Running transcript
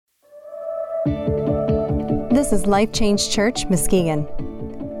This is Life Change Church, Muskegon.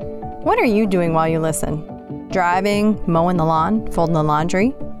 What are you doing while you listen? Driving, mowing the lawn, folding the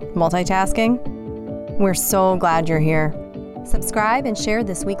laundry, multitasking? We're so glad you're here. Subscribe and share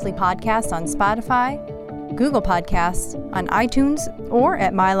this weekly podcast on Spotify, Google Podcasts, on iTunes, or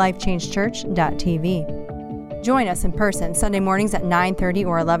at mylifechangechurch.tv. Join us in person Sunday mornings at 9:30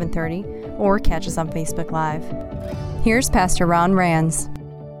 or 11:30, or catch us on Facebook Live. Here's Pastor Ron Rands.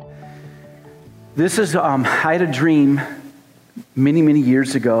 This is, I had a dream many, many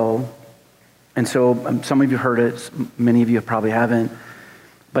years ago, and so some of you heard it, many of you probably haven't,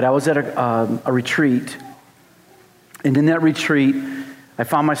 but I was at a retreat, and in that retreat, I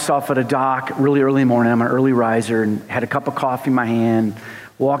found myself at a dock really early in the morning. I'm an early riser, and had a cup of coffee in my hand,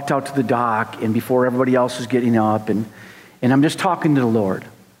 walked out to the dock, and before everybody else was getting up, and I'm just talking to the Lord,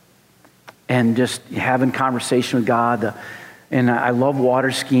 and just having conversation with God. And I love water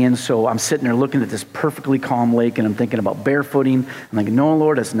skiing, so I'm sitting there looking at this perfectly calm lake, and I'm thinking about barefooting. I'm like, no,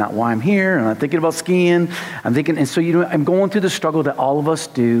 Lord, that's not why I'm here. And I'm thinking about skiing. And so I'm going through the struggle that all of us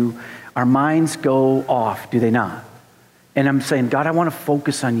do. Our minds go off, do they not? And I'm saying, God, I want to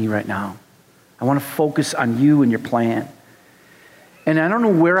focus on you right now. I want to focus on you and your plan. And I don't know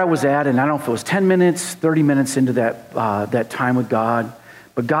where I was at, and I don't know if it was 10 minutes, 30 minutes into that time with God,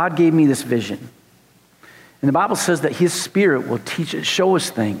 but God gave me this vision. And the Bible says that His Spirit will show us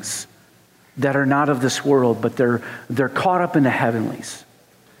things that are not of this world, but they're caught up in the heavenlies.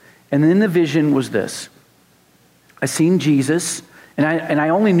 And then the vision was this. I seen Jesus, and I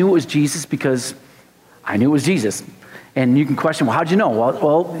only knew it was Jesus because I knew it was Jesus. And you can question, well, how'd you know?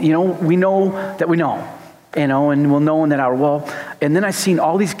 Well, we know that we know, and we'll know in that hour. Well, and then I seen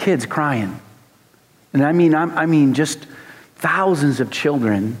all these kids crying. And I mean just thousands of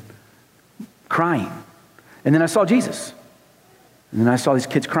children crying. And then I saw Jesus. And then I saw these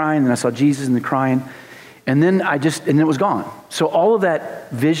kids crying, and then I saw Jesus and they're crying. And then it was gone. So all of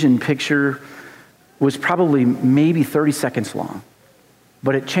that vision picture was probably maybe 30 seconds long.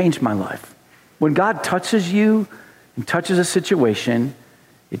 But it changed my life. When God touches you and touches a situation,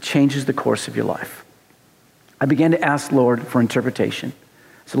 it changes the course of your life. I began to ask Lord for interpretation.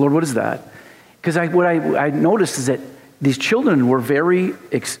 I said, Lord, what is that? Because what I noticed is that these children were very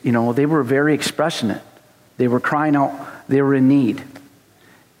expressionate. They were crying out. They were in need.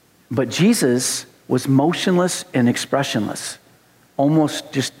 But Jesus was motionless and expressionless,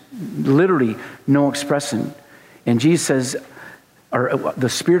 almost just literally no expression. And Jesus says, or the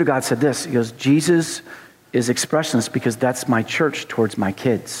Spirit of God said this. He goes, Jesus is expressionless because that's my church towards my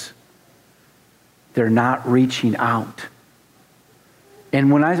kids. They're not reaching out.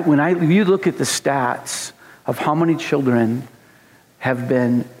 And when you look at the stats of how many children have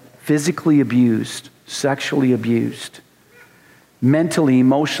been physically abused, sexually abused, mentally,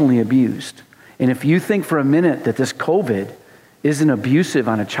 emotionally abused. And if you think for a minute that this COVID isn't abusive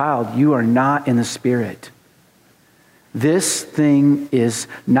on a child, you are not in the Spirit. This thing is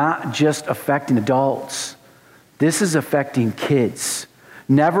not just affecting adults. This is affecting kids.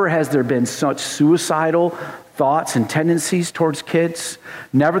 Never has there been such suicidal thoughts and tendencies towards kids.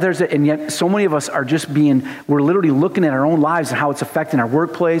 And yet so many of us are we're literally looking at our own lives and how it's affecting our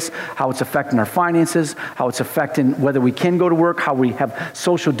workplace, how it's affecting our finances, how it's affecting whether we can go to work, how we have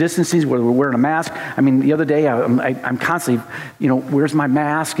social distancing, whether we're wearing a mask. I mean, the other day I'm constantly, where's my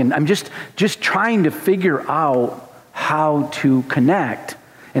mask? And I'm just trying to figure out how to connect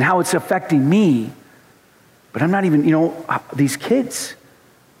and how it's affecting me. But I'm not even, these kids.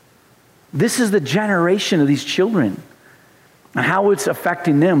 This is the generation of these children and how it's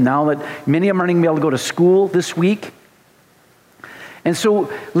affecting them now that many of them aren't going to be able to go to school this week. And so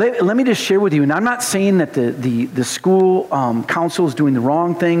let me just share with you, and I'm not saying that the school council is doing the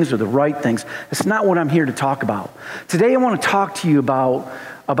wrong things or the right things. That's not what I'm here to talk about. Today I want to talk to you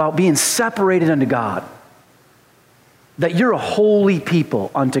about being separated unto God, that you're a holy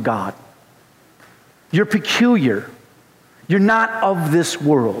people unto God. You're peculiar. You're not of this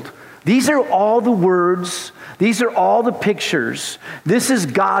world. These are all the words. These are all the pictures. This is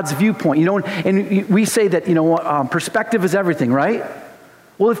God's viewpoint. And we say that, perspective is everything, right?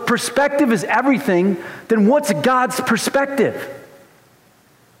 Well, if perspective is everything, then what's God's perspective?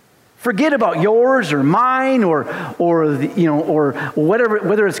 Forget about yours or mine or whatever,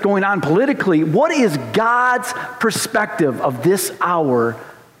 whether it's going on politically. What is God's perspective of this hour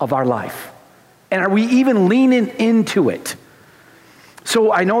of our life? And are we even leaning into it?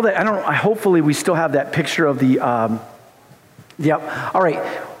 So I know that, hopefully we still have that picture of the, all right.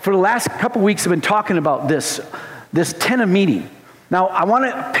 For the last couple weeks, I've been talking about this tent of meeting. Now, I want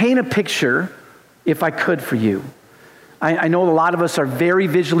to paint a picture, if I could, for you, I know a lot of us are very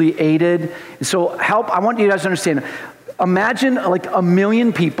visually aided. So I want you guys to understand. Imagine like 1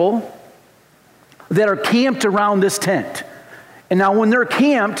 million people that are camped around this tent. And now when they're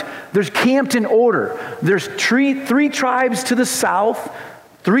camped, there's camped in order. There's three tribes to the south,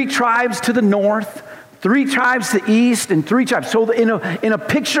 3 tribes to the north, 3 tribes to the east, and 3 tribes. So in a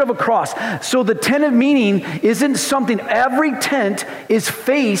picture of a cross. So the tent of meeting isn't something, every tent is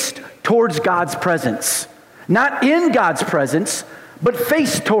faced towards God's presence. Not in God's presence, but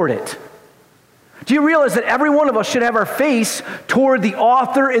faced toward it. Do you realize that every one of us should have our face toward the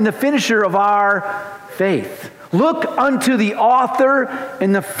author and the finisher of our faith? Look unto the author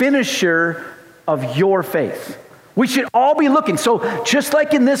and the finisher of your faith. We should all be looking. So just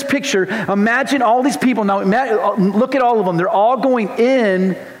like in this picture, imagine all these people. Now look at all of them. They're all going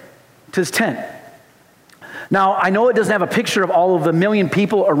in to this tent. Now, I know it doesn't have a picture of all of the 1 million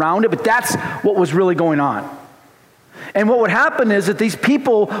people around it, but that's what was really going on. And what would happen is that these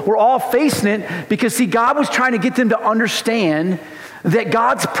people were all facing it because, see, God was trying to get them to understand that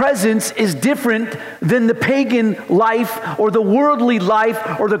God's presence is different than the pagan life or the worldly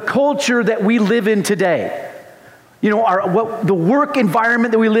life or the culture that we live in today. You know, the work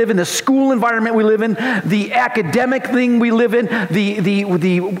environment that we live in, the school environment we live in, the academic thing we live in,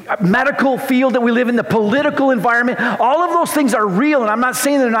 the medical field that we live in, the political environment, all of those things are real, and I'm not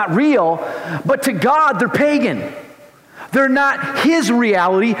saying they're not real, but to God, they're pagan. They're not His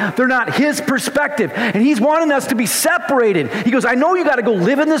reality. They're not His perspective. And He's wanting us to be separated. He goes, I know you got to go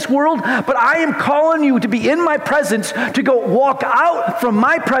live in this world, but I am calling you to be in my presence, to go walk out from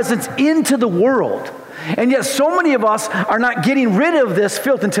my presence into the world. And yet so many of us are not getting rid of this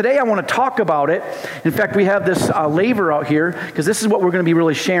filth. And today I want to talk about it. In fact, we have this laver out here because this is what we're going to be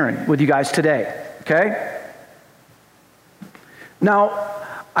really sharing with you guys today. Okay? Now,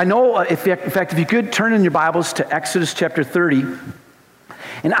 I know, in fact, if you could turn in your Bibles to Exodus chapter 30.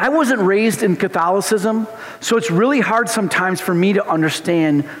 And I wasn't raised in Catholicism, so it's really hard sometimes for me to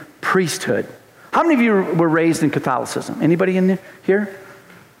understand priesthood. How many of you were raised in Catholicism? Anybody in here?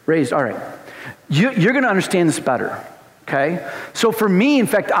 Raised, all right. You're going to understand this better, okay? So for me, in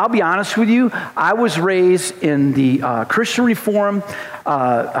fact, I'll be honest with you, I was raised in the Christian Reform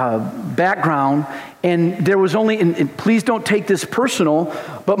background, and there was only, and please don't take this personal,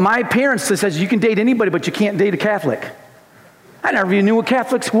 but my parents says you can date anybody, but you can't date a Catholic. I never even knew what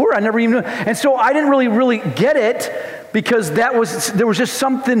Catholics were. I never even knew. And so I didn't really get it because there was just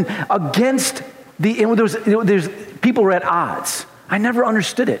something against there's people were at odds. I never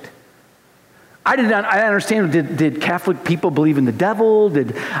understood it. I understand, did Catholic people believe in the devil?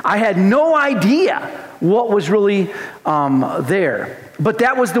 I had no idea what was really there. But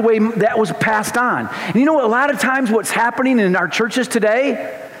that was the way that was passed on. And you know what? A lot of times what's happening in our churches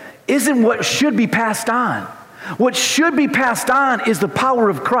today isn't what should be passed on. What should be passed on is the power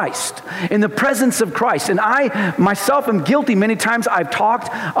of Christ and the presence of Christ. And I myself am guilty. Many times I've talked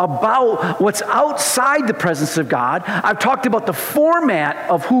about what's outside the presence of God. I've talked about the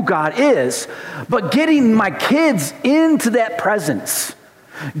format of who God is, but getting my kids into that presence,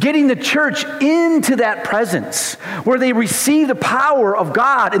 getting the church into that presence where they receive the power of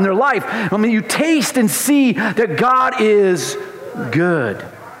God in their life. I mean, you taste and see that God is good.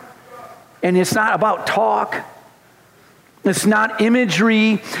 And it's not about talk. It's not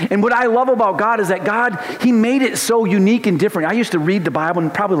imagery. And what I love about God is that God, He made it so unique and different. I used to read the Bible,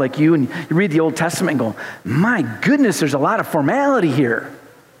 and probably like you, and you read the Old Testament and go, my goodness, there's a lot of formality here.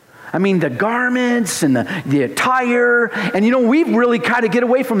 I mean, the garments and the attire. And you know, we've really kind of get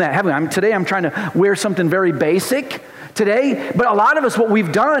away from that, haven't we? Today I'm trying to wear something very basic today. But a lot of us, what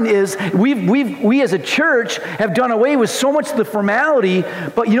we've done is we as a church have done away with so much of the formality.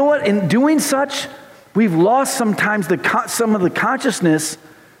 But you know what? In doing such, we've lost sometimes some of the consciousness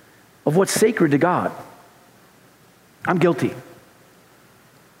of what's sacred to God. I'm guilty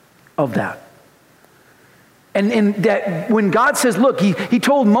of that. And that when God says, look, he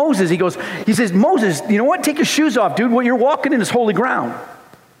told Moses, he says, Moses, you know what? Take your shoes off, dude. What you're walking in is holy ground.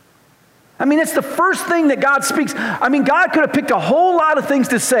 I mean, it's the first thing that God speaks. I mean, God could have picked a whole lot of things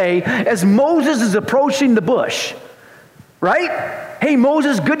to say as Moses is approaching the bush, right? Hey,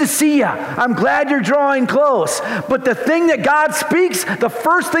 Moses, good to see you. I'm glad you're drawing close. But the thing that God speaks, the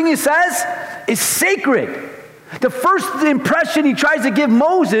first thing He says is sacred. The first impression He tries to give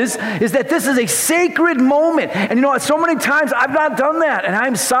Moses is that this is a sacred moment. And you know what? So many times I've not done that. And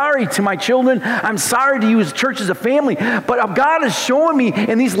I'm sorry to my children. I'm sorry to you as church as a family. But God is showing me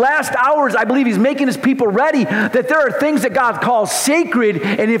in these last hours, I believe He's making His people ready, that there are things that God calls sacred.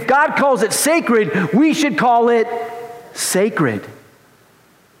 And if God calls it sacred, we should call it sacred.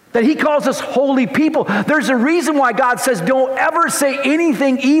 That he calls us holy people. There's a reason why God says don't ever say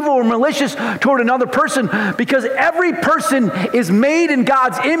anything evil or malicious toward another person, because every person is made in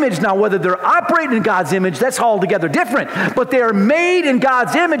God's image. Now, whether they're operating in God's image, that's altogether different. But they are made in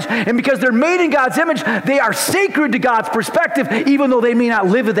God's image, and because they're made in God's image, they are sacred to God's perspective, even though they may not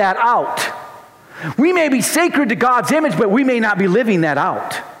live that out. We may be sacred to God's image, but we may not be living that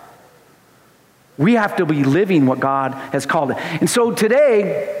out. We have to be living what God has called it. And so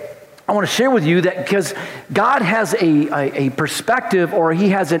today, I want to share with you that because God has a perspective, or he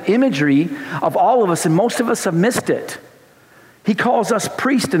has an imagery of all of us, and most of us have missed it. He calls us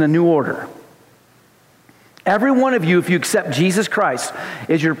priests in a new order. Every one of you, if you accept Jesus Christ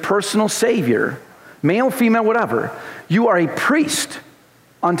as your personal Savior, male, female, whatever, you are a priest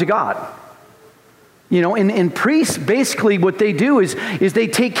unto God. You know, and priests, basically what they do is they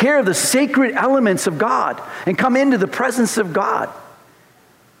take care of the sacred elements of God and come into the presence of God.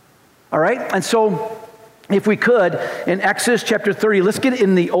 All right? And so, if we could, in Exodus chapter 30, let's get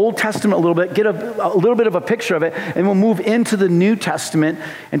in the Old Testament a little bit, get a little bit of a picture of it, and we'll move into the New Testament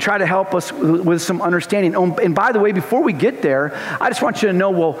and try to help us with some understanding. And by the way, before we get there, I just want you to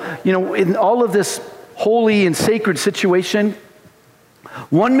know, well, you know, in all of this holy and sacred situation,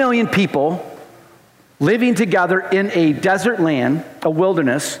 1 million people living together in a desert land, a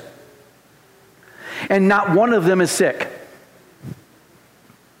wilderness, and not one of them is sick.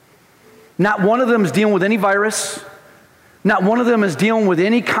 Not one of them is dealing with any virus. Not one of them is dealing with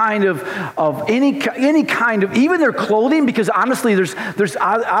any kind of any kind of, even their clothing, because honestly, there's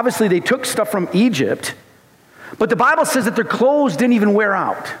obviously they took stuff from Egypt, but the Bible says that their clothes didn't even wear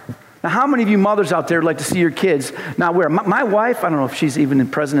out. Now, how many of you mothers out there like to see your kids not wear? My wife, I don't know if she's even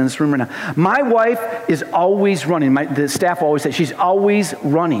present in this room right now. My wife is always running. The staff always say she's always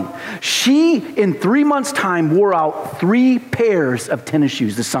running. She, in 3 months' time, wore out 3 pairs of tennis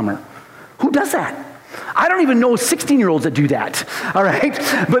shoes this summer. Who does that? I don't even know 16-year-olds that do that, all right?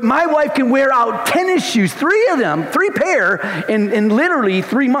 But my wife can wear out tennis shoes, 3 of them, 3 pair, in literally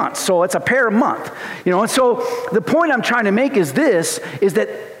 3 months. So it's a pair a month, you know? And so the point I'm trying to make is this, is that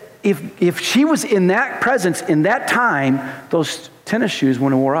if she was in that presence, in that time, those tennis shoes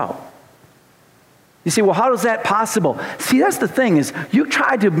wouldn't have wore out. You say, well, how is that possible? See, that's the thing, is you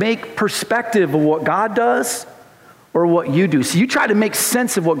try to make perspective of what God does, or what you do. So you try to make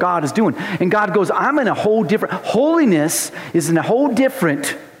sense of what God is doing. And God goes, I'm in a whole different, holiness is in a whole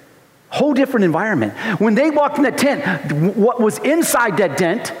different environment. When they walked in that tent, what was inside that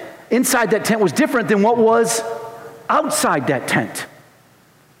tent was different than what was outside that tent.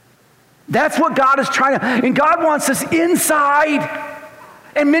 That's what God is trying to, and God wants us inside.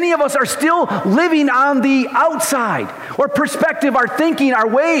 And many of us are still living on the outside, our perspective, our thinking, our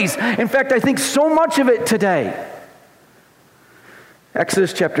ways. In fact, I think so much of it today.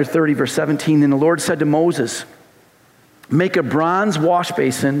 Exodus chapter 30, verse 17, and the Lord said to Moses, make a bronze wash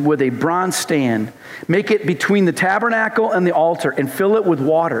basin with a bronze stand. Make it between the tabernacle and the altar and fill it with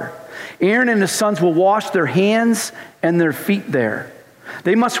water. Aaron and his sons will wash their hands and their feet there.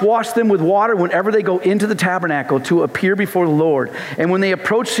 They must wash them with water whenever they go into the tabernacle to appear before the Lord. And when they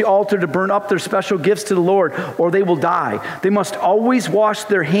approach the altar to burn up their special gifts to the Lord, or they will die. They must always wash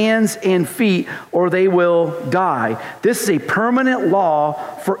their hands and feet, or they will die. This is a permanent law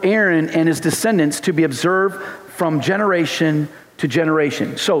for Aaron and his descendants to be observed from generation to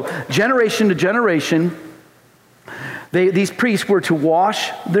generation. So, generation to generation, these priests were to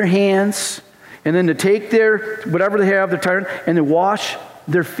wash their hands, and then to take their, whatever they have, their tire, and to wash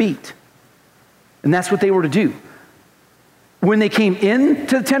their feet. And that's what they were to do. When they came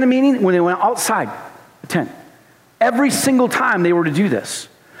into the tent of meeting, when they went outside the tent, every single time they were to do this.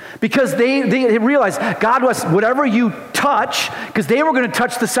 Because they realized God was, whatever you touch, because they were going to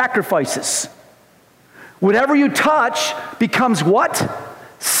touch the sacrifices. Whatever you touch becomes what?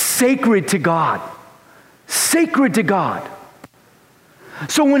 Sacred to God. Sacred to God.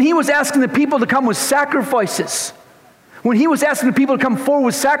 So when he was asking the people to come with sacrifices, when he was asking the people to come forward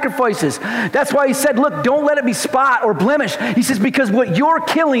with sacrifices, that's why he said, look, don't let it be spot or blemish. He says, because what you're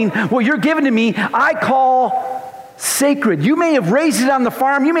killing, what you're giving to me, I call sacred. You may have raised it on the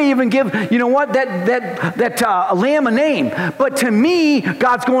farm. You may even give, you know what, that lamb a name. But to me,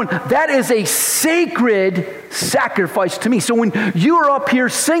 God's going, that is a sacred sacrifice to me. So when you're up here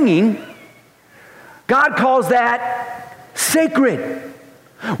singing, God calls that sacred.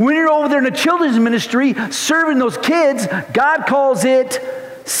 When you're over there in the children's ministry serving those kids, God calls it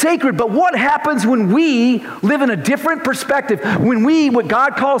sacred. But what happens when we live in a different perspective? When what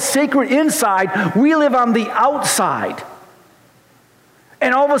God calls sacred inside, we live on the outside.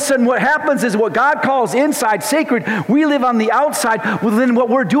 And all of a sudden what happens is what God calls inside sacred, we live on the outside. Well, then what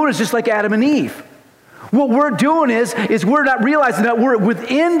we're doing is just like Adam and Eve. What we're doing is we're not realizing that we're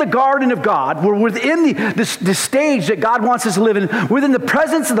within the garden of God. We're within the stage that God wants us to live in, within the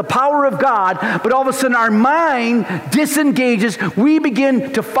presence of the power of God, but all of a sudden our mind disengages. We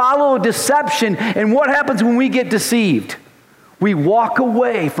begin to follow deception, and what happens when we get deceived? We walk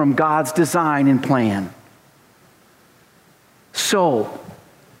away from God's design and plan. So,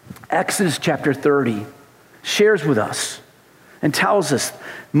 Exodus chapter 30 shares with us and tells us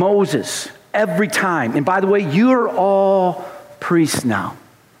Moses, every time, and by the way, you're all priests now.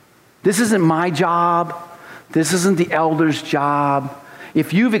 This isn't my job. This isn't the elder's job.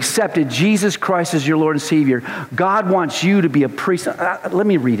 If you've accepted Jesus Christ as your Lord and Savior, God wants you to be a priest. Let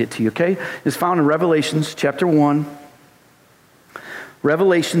me read it to you, okay? It's found in Revelations chapter 1.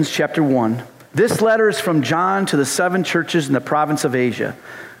 Revelations chapter 1. This letter is from John to the 7 churches in the province of Asia.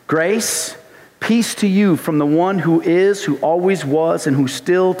 Grace, peace to you from the one who is, who always was, and who's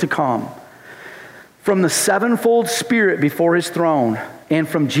still to come. From the sevenfold Spirit before his throne, and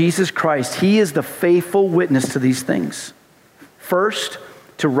from Jesus Christ. He is the faithful witness to these things. First,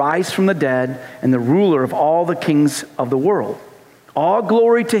 to rise from the dead, and the ruler of all the kings of the world. All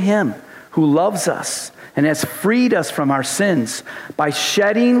glory to him who loves us and has freed us from our sins by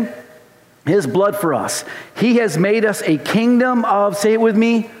shedding his blood for us. He has made us a kingdom of, say it with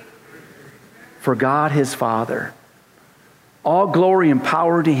me, for God his Father. All glory and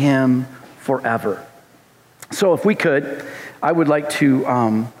power to him forever. So if we could, I would like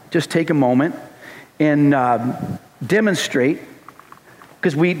to just take a moment and demonstrate,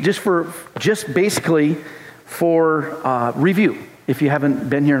 because we just basically for review, if you haven't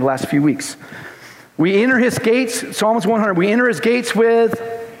been here in the last few weeks. We enter his gates, Psalms 100, we enter his gates with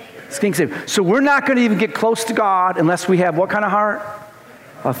thanksgiving. So we're not going to even get close to God unless we have what kind of heart?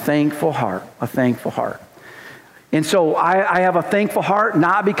 A thankful heart, a thankful heart. And so I have a thankful heart,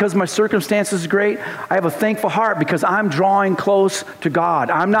 not because my circumstances are great. I have a thankful heart because I'm drawing close to God.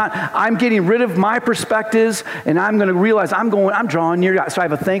 I'm getting rid of my perspectives, and I'm going to realize I'm drawing near God. So I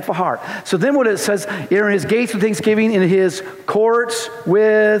have a thankful heart. So then what it says, enter his gates with thanksgiving, in his courts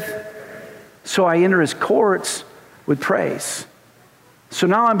with, so I enter his courts with praise. So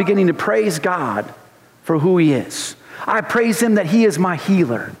now I'm beginning to praise God for who he is. I praise him that he is my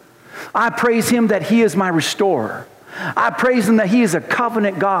healer. I praise him that he is my restorer. I praise him that he is a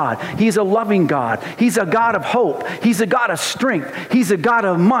covenant God. He's a loving God. He's a God of hope. He's a God of strength. He's a God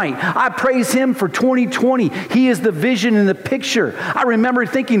of might. I praise him for 2020. He is the vision and the picture. I remember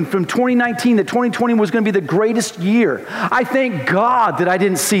thinking from 2019 that 2020 was going to be the greatest year. I thank God that I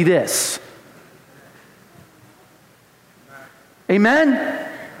didn't see this. Amen?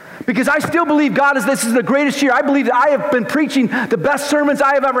 Because I still believe this is the greatest year. I believe that I have been preaching the best sermons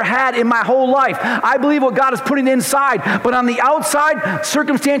I have ever had in my whole life. I believe what God is putting inside. But on the outside,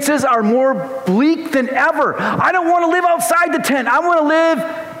 circumstances are more bleak than ever. I don't want to live outside the tent. I want to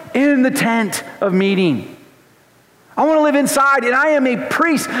live in the tent of meeting. I want to live inside, and I am a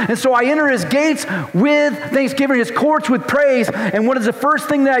priest. And so I enter his gates with thanksgiving, his courts with praise. And what is the first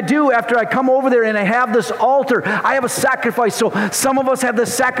thing that I do after I come over there and I have this altar? I have a sacrifice. So some of us have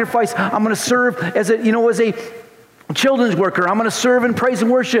this sacrifice. I'm going to serve as a children's worker. I'm going to serve in praise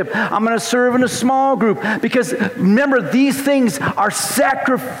and worship. I'm going to serve in a small group. Because remember, these things are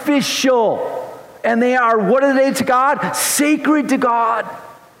sacrificial. And they are, what are they to God? Sacred to God.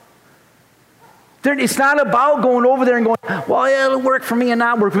 It's not about going over there and going, well, it'll work for me and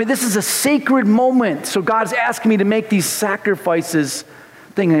not work for me. This is a sacred moment. So God's asking me to make these sacrifices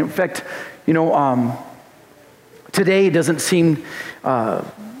thing. In fact, today doesn't seem,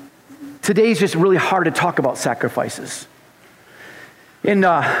 today's just really hard to talk about sacrifices. And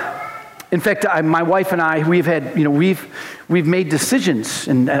in fact, my wife and I, we've made decisions.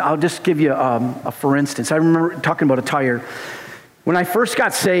 And I'll just give you a for instance. I remember talking about a tire. When I first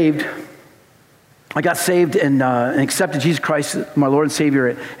got saved, and accepted Jesus Christ, my Lord and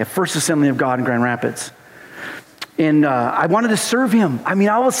Savior, at First Assembly of God in Grand Rapids. And I wanted to serve him. I mean,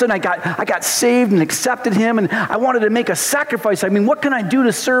 all of a sudden I got saved and accepted him, and I wanted to make a sacrifice. I mean, what can I do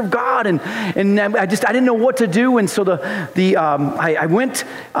to serve God? And I didn't know what to do. And so I went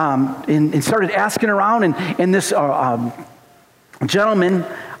and started asking around, and this gentleman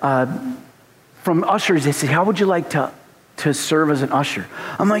from ushers, they said, how would you like to serve as an usher?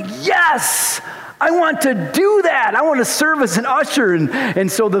 I'm like, yes! I want to do that. I want to serve as an usher.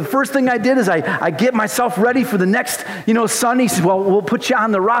 And so the first thing I did is I get myself ready for the next, Sunday. He says, well, we'll put you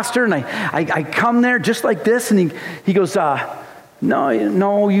on the roster. And I come there just like this. And he goes,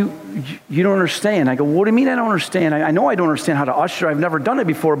 no, you don't understand. I go, what do you mean I don't understand? I know I don't understand how to usher. I've never done it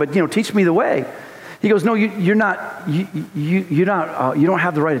before, but teach me the way. He goes, no, you don't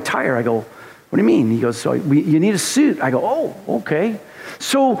have the right attire. I go, what do you mean? He goes, so you need a suit. I go, oh, okay.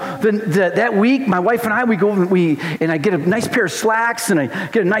 So that week, my wife and I, we go and I get a nice pair of slacks and I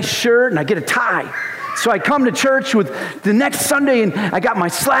get a nice shirt and I get a tie. So I come to church with the next Sunday and I got my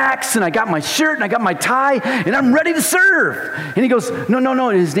slacks and I got my shirt and I got my tie and I'm ready to serve. And he goes, no.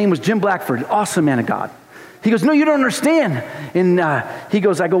 His name was Jim Blackford, awesome man of God. He goes, no, you don't understand. And he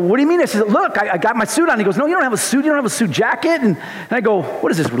goes, I go, what do you mean? I said, look, I got my suit on. He goes, no, you don't have a suit. You don't have a suit jacket. And I go,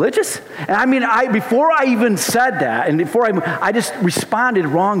 what is this, religious? And before I even said that, and I just responded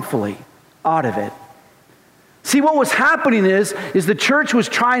wrongfully out of it. See, what was happening is the church was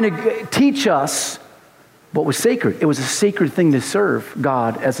trying to teach us what was sacred. It was a sacred thing to serve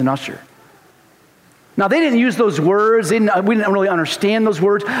God as an usher. Now, they didn't use those words. We didn't really understand those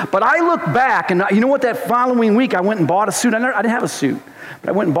words. But I look back, and you know what? That following week, I went and bought a suit. I didn't have a suit, but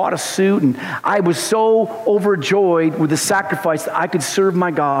I went and bought a suit, and I was so overjoyed with the sacrifice that I could serve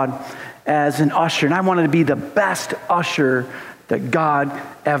my God as an usher. And I wanted to be the best usher that God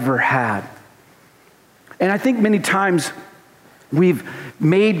ever had. And I think many times we've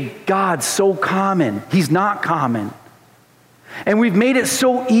made God so common. He's not common. And we've made it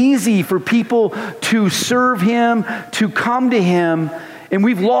so easy for people to serve him, to come to him, and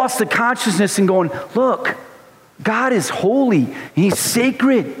we've lost the consciousness in going, look, God is holy, he's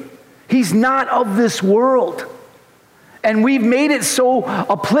sacred, he's not of this world. And we've made it so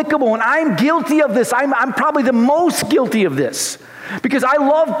applicable, and I'm guilty of this. I'm probably the most guilty of this, because I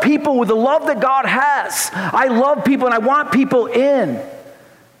love people with the love that God has. I love people, and I want people in.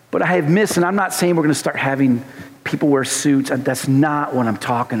 But I have missed, and I'm not saying we're going to start having people wear suits. That's not what I'm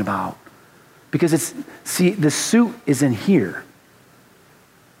talking about. Because the suit is in here.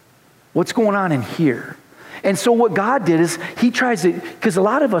 What's going on in here? And so what God did is he tries to, because a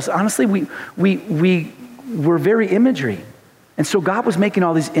lot of us, honestly, we're very imagery. And so God was making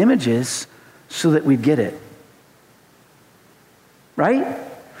all these images so that we'd get it. Right?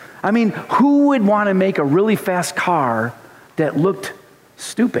 I mean, who would want to make a really fast car that looked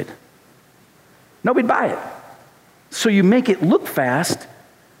stupid? Nobody'd buy it. So you make it look fast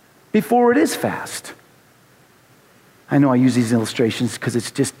before it is fast. I know I use these illustrations because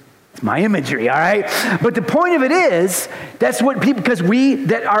it's my imagery, all right? But the point of it is, that's what people, because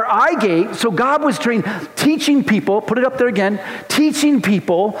that our eye gate, so God was teaching people, put it up there again, teaching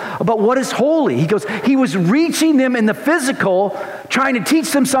people about what is holy. He was reaching them in the physical, trying to teach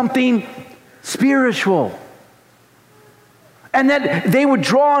them something spiritual. And that they would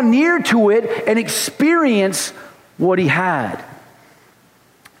draw near to it and experience what he had.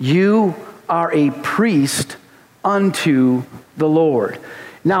 You are a priest unto the Lord.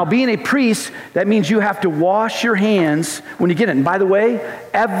 Now, being a priest, that means you have to wash your hands when you get in. And by the way,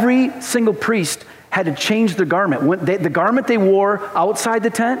 every single priest had to change their garment. The garment they wore outside the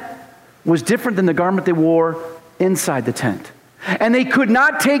tent was different than the garment they wore inside the tent. And they could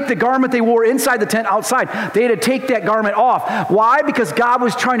not take the garment they wore inside the tent outside. They had to take that garment off. Why? Because God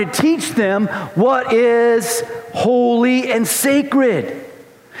was trying to teach them what is holy and sacred.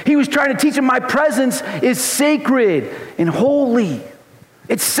 He was trying to teach them my presence is sacred and holy.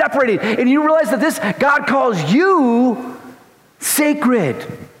 It's separated. And you realize that God calls you sacred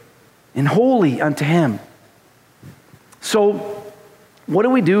and holy unto him. So what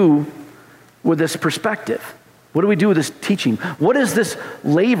do we do with this perspective? What do we do with this teaching? What is this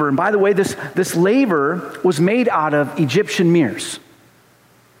laver? And by the way, this laver was made out of Egyptian mirrors.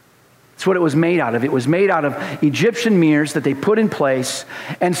 That's what it was made out of. It was made out of Egyptian mirrors that they put in place.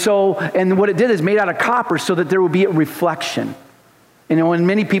 And what it did is made out of copper so that there would be a reflection. And when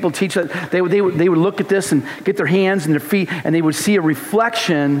many people teach that, they would look at this and get their hands and their feet, and they would see a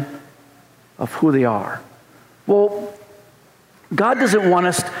reflection of who they are. Well, God doesn't want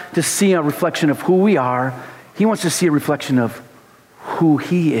us to see a reflection of who we are. He wants to see a reflection of who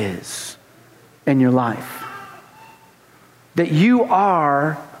he is in your life. That you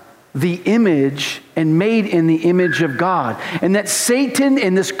are the image and made in the image of God. And that Satan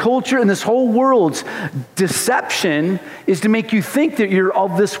in this culture and this whole world's deception is to make you think that you're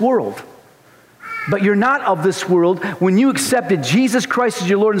of this world. But you're not of this world. When you accepted Jesus Christ as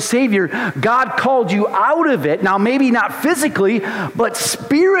your Lord and Savior, God called you out of it. Now, maybe not physically, but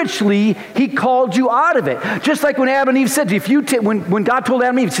spiritually, he called you out of it. Just like when Adam and Eve said, when God told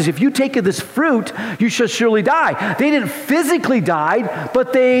Adam and Eve, he says, if you take of this fruit, you shall surely die. They didn't physically die,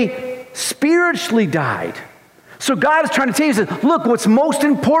 but they spiritually died. So God is trying to tell you, look, what's most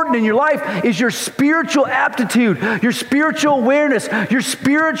important in your life is your spiritual aptitude, your spiritual awareness, your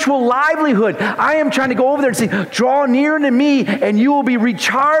spiritual livelihood. I am trying to go over there and say, draw near to me and you will be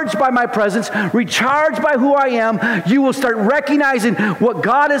recharged by my presence, recharged by who I am. You will start recognizing what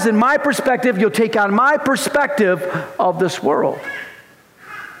God is in my perspective. You'll take on my perspective of this world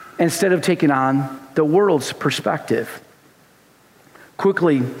instead of taking on the world's perspective.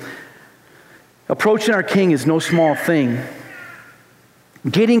 Quickly, approaching our King is no small thing.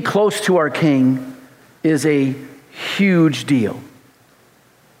 Getting close to our King is a huge deal.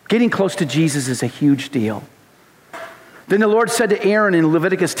 Getting close to Jesus is a huge deal. Then the Lord said to Aaron in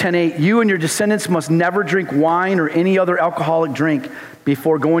Leviticus 10:8, you and your descendants must never drink wine or any other alcoholic drink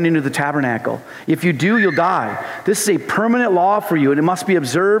before going into the tabernacle. If you do, you'll die. This is a permanent law for you, and it must be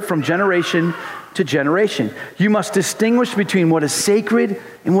observed from generation to generation. You must distinguish between what is sacred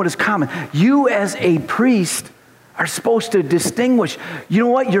and what is common. You as a priest are supposed to distinguish. You know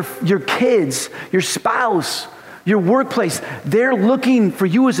what? Your kids, your spouse, your workplace, they're looking for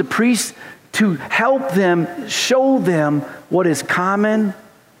you as a priest to help them, show them what is common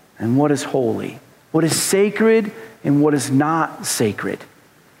and what is holy, what is sacred and what is not sacred.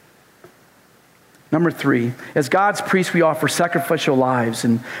 Number 3, as God's priests, we offer sacrificial lives.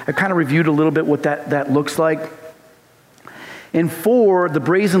 And I kind of reviewed a little bit what that looks like. And 4, the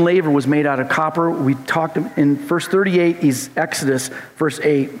brazen laver was made out of copper. We talked in verse 38, is Exodus, verse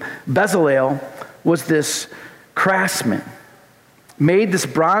 8. Bezalel was this craftsman, made this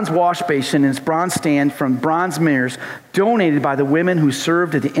bronze wash basin and its bronze stand from bronze mirrors donated by the women who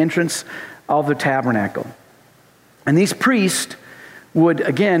served at the entrance of the tabernacle. And these priests would,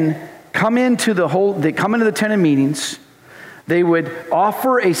 again, come into the tent of meetings. They would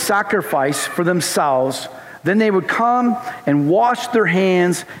offer a sacrifice for themselves. Then they would come and wash their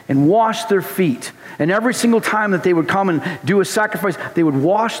hands and wash their feet. And every single time that they would come and do a sacrifice, they would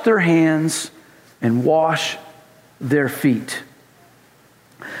wash their hands and wash their feet.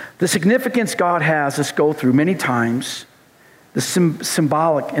 The significance God has us go through many times, the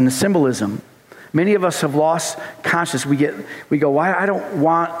symbolic and the symbolism. Many of us have lost consciousness. We go, why? I don't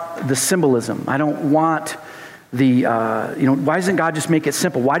want the symbolism. I don't want the, why doesn't God just make it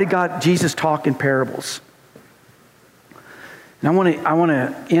simple? Why did Jesus talk in parables? And I want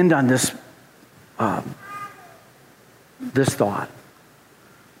to end on this thought.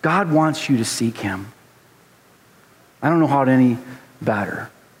 God wants you to seek Him. I don't know how any better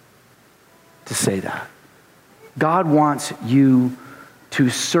to say that. God wants you to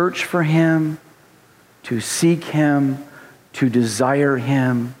search for Him, to seek Him, to desire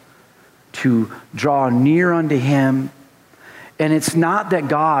Him, to draw near unto Him. And it's not that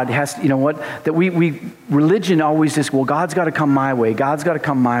God has, that we religion always is, well, God's got to come my way. God's got to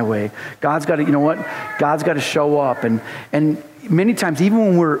come my way. God's got to, God's got to show up. And many times,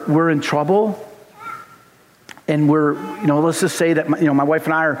 even when we're in trouble, and we're, let's just say that, my wife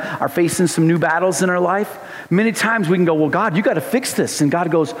and I are facing some new battles in our life. Many times we can go, well, God, you got to fix this. And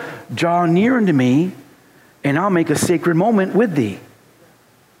God goes, draw near unto me, and I'll make a sacred moment with thee.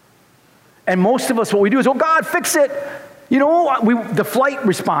 And most of us, what we do is, oh, God, fix it. The flight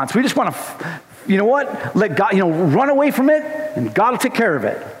response. We just want to, let God, run away from it, and God will take care of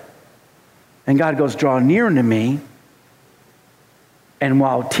it. And God goes, draw near unto me, and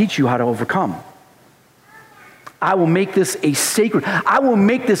I'll teach you how to overcome. I will make this a sacred, I will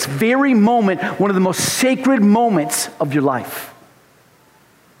make this very moment one of the most sacred moments of your life.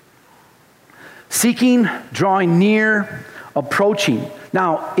 Seeking, drawing near, approaching.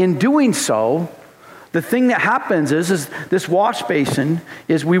 Now, in doing so, the thing that happens is this wash basin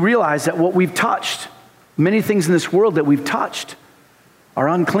is we realize that what we've touched, many things in this world that we've touched are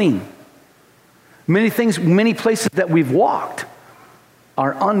unclean. Many places that we've walked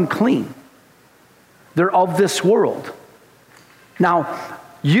are unclean. They're of this world. Now,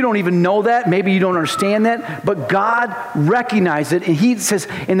 you don't even know that. Maybe you don't understand that. But God recognized it. And He says,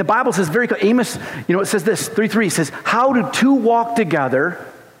 and the Bible says very clear, Amos, it says this, 3:3, it says, how do two walk together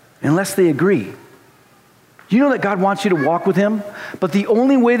unless they agree? You know that God wants you to walk with Him? But the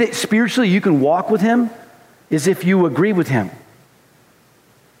only way that spiritually you can walk with Him is if you agree with Him.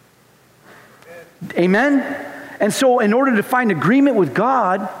 Amen? And so in order to find agreement with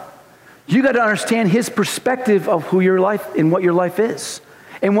God, you got to understand His perspective of who your life and what your life is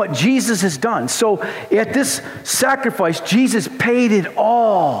and what Jesus has done. So at this sacrifice, Jesus paid it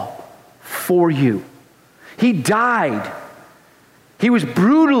all for you. He died. He was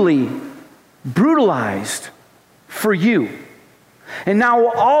brutalized for you. And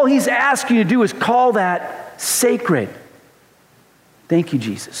now all He's asking you to do is call that sacred. Thank you,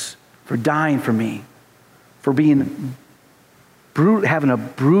 Jesus, for dying for me. for being having a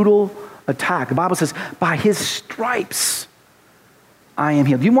brutal attack. The Bible says, by his stripes I am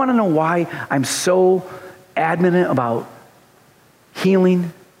healed. Do you want to know why I'm so adamant about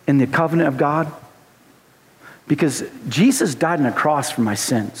healing in the covenant of God? Because Jesus died on a cross for my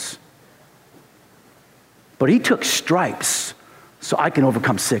sins. But he took stripes so I can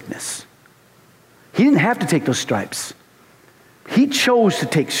overcome sickness. He didn't have to take those stripes. He chose to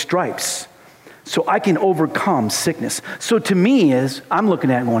take stripes so I can overcome sickness. So to me, as I'm looking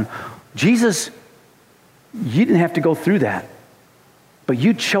at it going, Jesus, you didn't have to go through that. But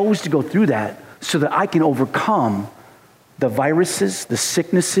you chose to go through that so that I can overcome the viruses, the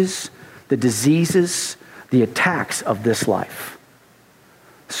sicknesses, the diseases, the attacks of this life.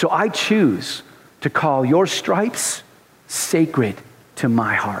 So I choose to call your stripes sacred to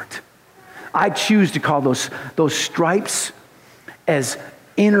my heart. I choose to call those stripes as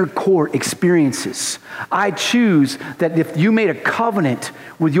inner court experiences. I choose that if you made a covenant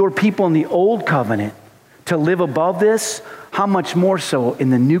with your people in the old covenant to live above this, how much more so in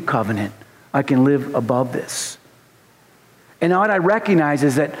the new covenant I can live above this. And what I recognize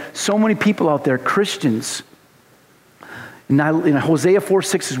is that so many people out there, Christians, in Hosea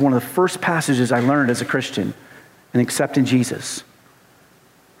 4:6 is one of the first passages I learned as a Christian in accepting Jesus.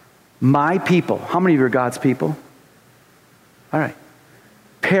 My people, how many of you are God's people? All right.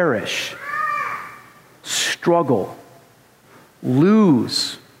 Perish, struggle,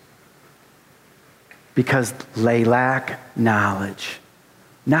 lose, because they lack knowledge.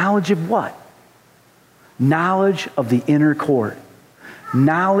 Knowledge of what? Knowledge of the inner court.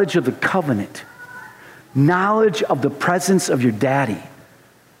 Knowledge of the covenant. Knowledge of the presence of your daddy.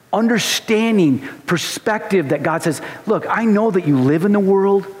 Understanding perspective that God says, look, I know that you live in the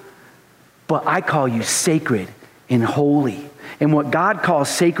world, but I call you sacred and holy. And what God calls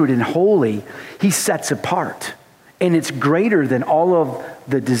sacred and holy, he sets apart. And it's greater than all of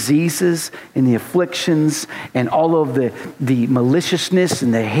the diseases and the afflictions and all of the maliciousness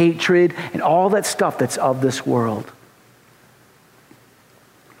and the hatred and all that stuff that's of this world.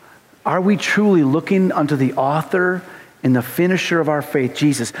 Are we truly looking unto the author and the finisher of our faith,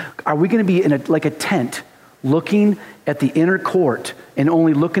 Jesus? Are we going to be like a tent looking at the inner court and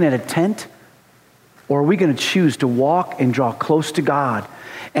only looking at a tent? Or are we going to choose to walk and draw close to God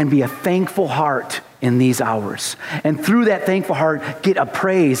and be a thankful heart in these hours? And through that thankful heart, get a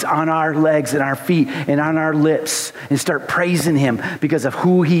praise on our legs and our feet and on our lips and start praising him because of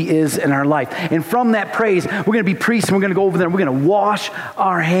who he is in our life. And from that praise, we're going to be priests and we're going to go over there and we're going to wash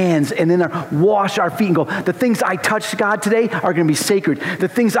our hands and then wash our feet and go, the things I touch, God, today are going to be sacred. The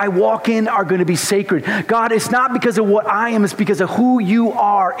things I walk in are going to be sacred. God, it's not because of what I am, it's because of who you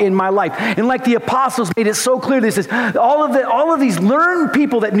are in my life. And like the apostles made it so clear, this is all of these learned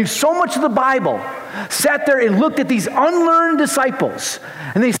people that knew so much of the Bible sat there and looked at these unlearned disciples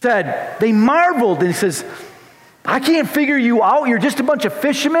and they marveled, and he says, I can't figure you out. You're just a bunch of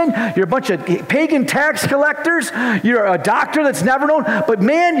fishermen. You're a bunch of pagan tax collectors. You're a doctor that's never known. But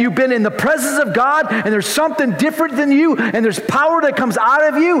man, you've been in the presence of God, and there's something different than you, and there's power that comes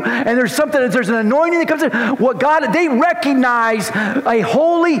out of you, and there's an anointing that comes in. They recognize a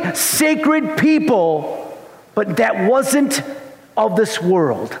holy, sacred people, but that wasn't of this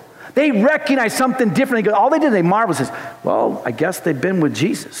world. They recognize something different. All they did, they marveled and says, well, I guess they've been with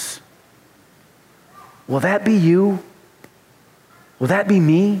Jesus. Will that be you? Will that be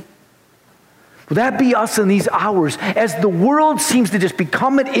me? Will that be us in these hours as the world seems to just be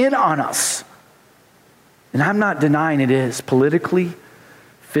coming in on us? And I'm not denying it is politically,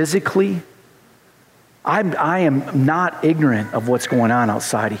 physically. I am not ignorant of what's going on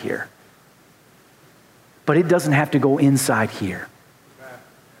outside of here. But it doesn't have to go inside here.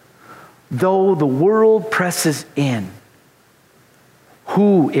 Though the world presses in,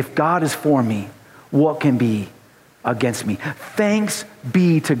 who, if God is for me, what can be against me? Thanks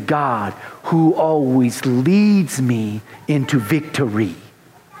be to God who always leads me into victory.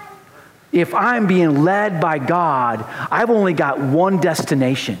 If I'm being led by God, I've only got one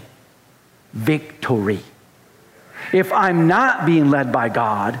destination: victory. If I'm not being led by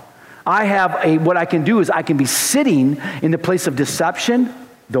God, what I can do is I can be sitting in the place of deception,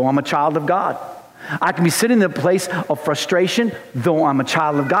 though I'm a child of God. I can be sitting in a place of frustration, though I'm a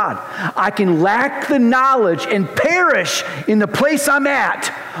child of God. I can lack the knowledge and perish in the place I'm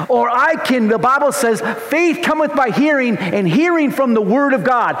at. Or the Bible says, faith cometh by hearing, and hearing from the word of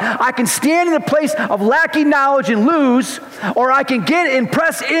God. I can stand in a place of lacking knowledge and lose, or I can get and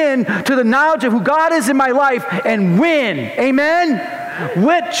press in to the knowledge of who God is in my life and win. Amen?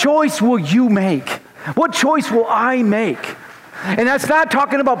 What choice will you make? What choice will I make? And that's not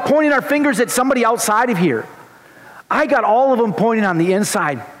talking about pointing our fingers at somebody outside of here. I got all of them pointing on the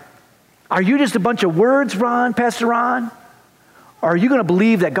inside. Are you just a bunch of words, Ron, Pastor Ron? Or are you going to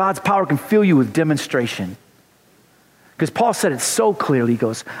believe that God's power can fill you with demonstration? Because Paul said it so clearly. He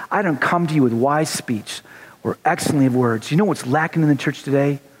goes, I don't come to you with wise speech or excellently of words. You know what's lacking in the church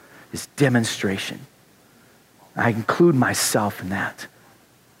today? Is demonstration. I include myself in that.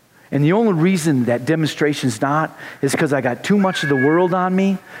 And the only reason that demonstration's not is because I got too much of the world on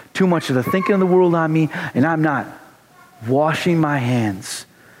me, too much of the thinking of the world on me, and I'm not washing my hands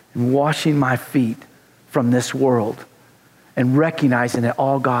and washing my feet from this world and recognizing that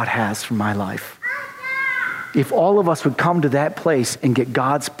all God has for my life. If all of us would come to that place and get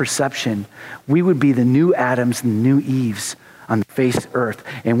God's perception, we would be the new Adams and the new Eves on the face of earth,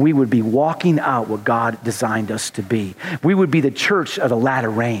 and we would be walking out what God designed us to be. We would be the church of the latter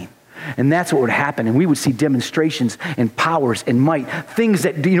rain. And that's what would happen. And we would see demonstrations and powers and might. Things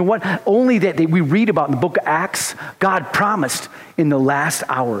that, you know what? Only that we read about in the book of Acts, God promised in the last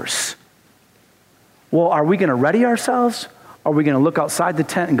hours. Well, are we going to ready ourselves? Or are we going to look outside the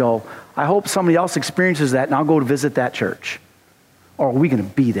tent and go, I hope somebody else experiences that and I'll go to visit that church? Or are we going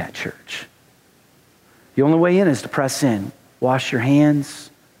to be that church? The only way in is to press in. Wash your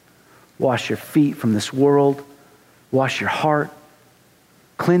hands. Wash your feet from this world. Wash your heart.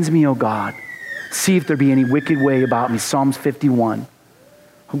 Cleanse me, O God. See if there be any wicked way about me. Psalms 51.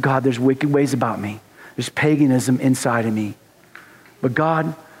 Oh God, there's wicked ways about me. There's paganism inside of me. But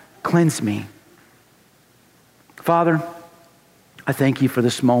God, cleanse me. Father, I thank you for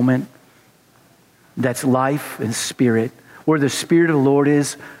this moment that's life and spirit. Where the Spirit of the Lord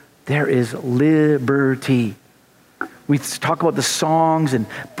is, there is liberty. We talk about the songs and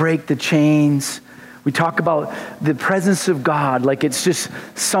break the chains. We talk about the presence of God like it's just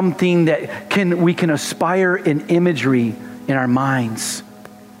something that we can aspire in imagery in our minds.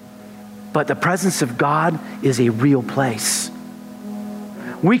 But the presence of God is a real place.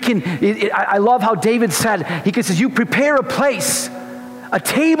 I love how David said, he says, you prepare a place, a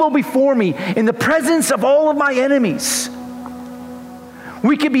table before me in the presence of all of my enemies.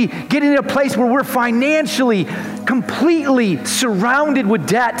 We could be getting to a place where we're financially, completely surrounded with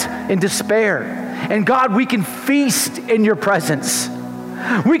debt and despair. And God, we can feast in your presence.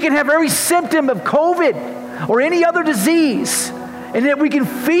 We can have every symptom of COVID or any other disease, and that we can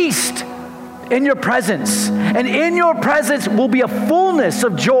feast in your presence. And in your presence will be a fullness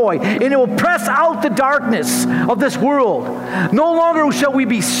of joy, and it will press out the darkness of this world. No longer shall we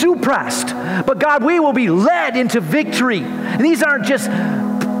be suppressed, but God, we will be led into victory. And these aren't just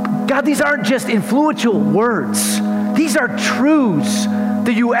influential words. These are truths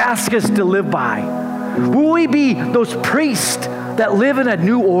that you ask us to live by. Will we be those priests that live in a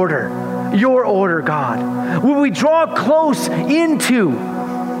new order, your order, God? Will we draw close into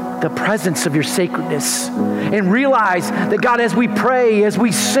the presence of your sacredness and realize that, God, as we pray, as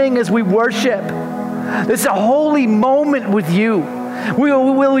we sing, as we worship, this is a holy moment with you.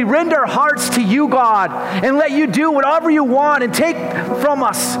 Will we rend our hearts to you, God, and let you do whatever you want and take from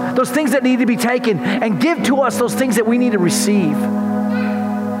us those things that need to be taken and give to us those things that we need to receive?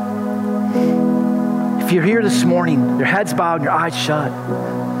 If you're here this morning, your head's bowed and your eyes shut,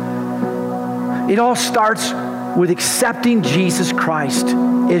 it all starts with accepting Jesus Christ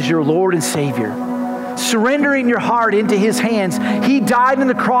as your Lord and Savior. Surrendering your heart into his hands. He died on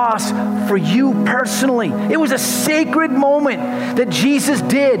the cross for you personally. It was a sacred moment that Jesus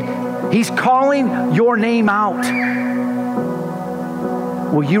did. He's calling your name out.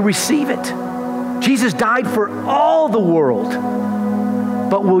 Will you receive it? Jesus died for all the world.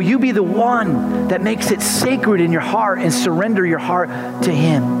 But will you be the one that makes it sacred in your heart and surrender your heart to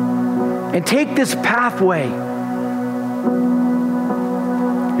him? And take this pathway.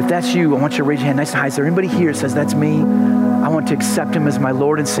 If that's you, I want you to raise your hand nice and high. Is there anybody here that says, that's me? I want to accept him as my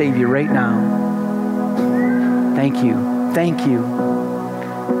Lord and Savior right now. Thank you. Thank you.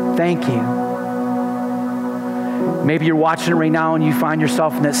 Thank you. Maybe you're watching it right now and you find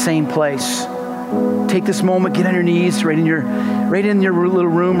yourself in that same place. Take this moment, get on your knees right in your little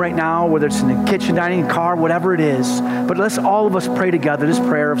room right now, whether it's in the kitchen, dining, car, whatever it is. But let's all of us pray together this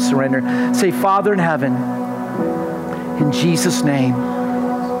prayer of surrender. Say, Father in heaven, in Jesus' name,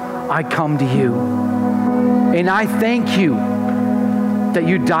 I come to you. And I thank you that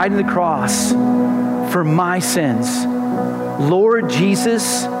you died on the cross for my sins. Lord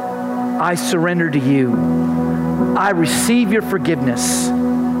Jesus, I surrender to you. I receive your forgiveness.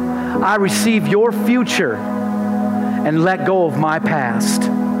 I receive your future and let go of my past.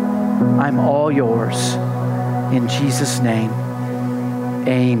 I'm all yours. In Jesus' name,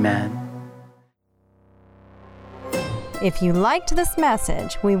 amen. If you liked this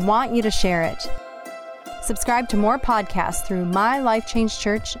message, we want you to share it. Subscribe to more podcasts through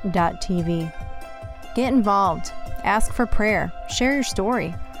mylifechangechurch.tv. Get involved. Ask for prayer. Share your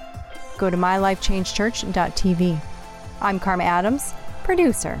story. Go to mylifechangechurch.tv. I'm Karma Adams,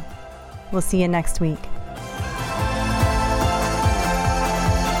 producer. We'll see you next week.